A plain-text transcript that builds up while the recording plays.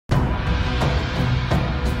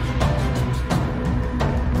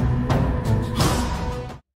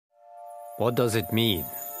What does it mean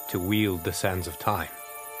to wield the sands of time?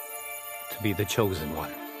 To be the chosen one?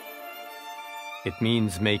 It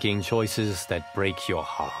means making choices that break your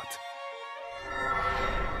heart.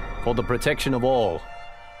 For the protection of all,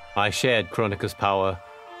 I shared Kronika's power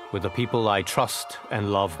with the people I trust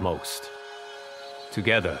and love most.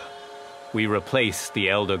 Together, we replaced the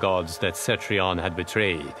elder gods that Cetrion had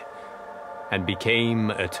betrayed, and became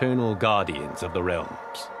eternal guardians of the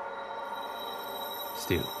realms.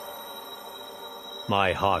 Still,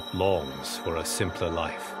 my heart longs for a simpler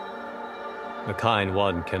life. The kind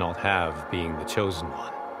one cannot have being the chosen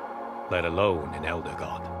one, let alone an elder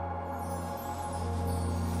god.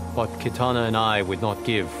 What Kitana and I would not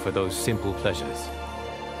give for those simple pleasures.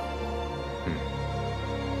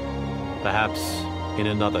 Perhaps in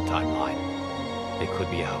another timeline, they could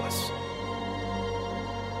be ours.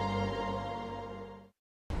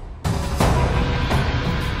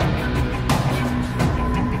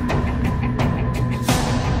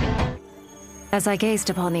 As I gazed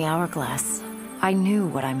upon the hourglass, I knew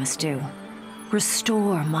what I must do.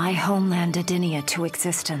 Restore my homeland Edenia to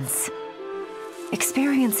existence.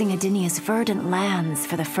 Experiencing Edenia's verdant lands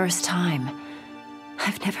for the first time,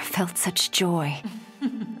 I've never felt such joy.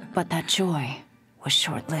 But that joy was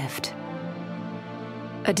short-lived.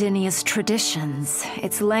 Edenia's traditions,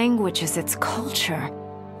 its languages, its culture,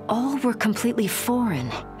 all were completely foreign,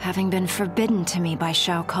 having been forbidden to me by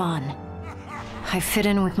Shao Kahn. I fit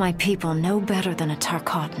in with my people no better than a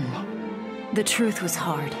Tarkatan. The truth was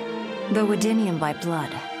hard. Though Edenian by blood,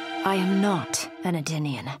 I am not an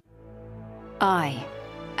Edenian. I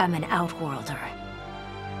am an Outworlder.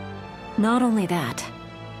 Not only that,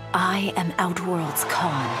 I am Outworld's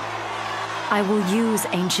Khan. I will use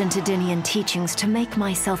ancient Edenian teachings to make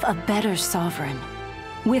myself a better sovereign.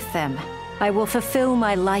 With them, I will fulfill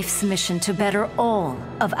my life's mission to better all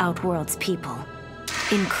of Outworld's people,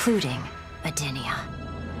 including Edenia.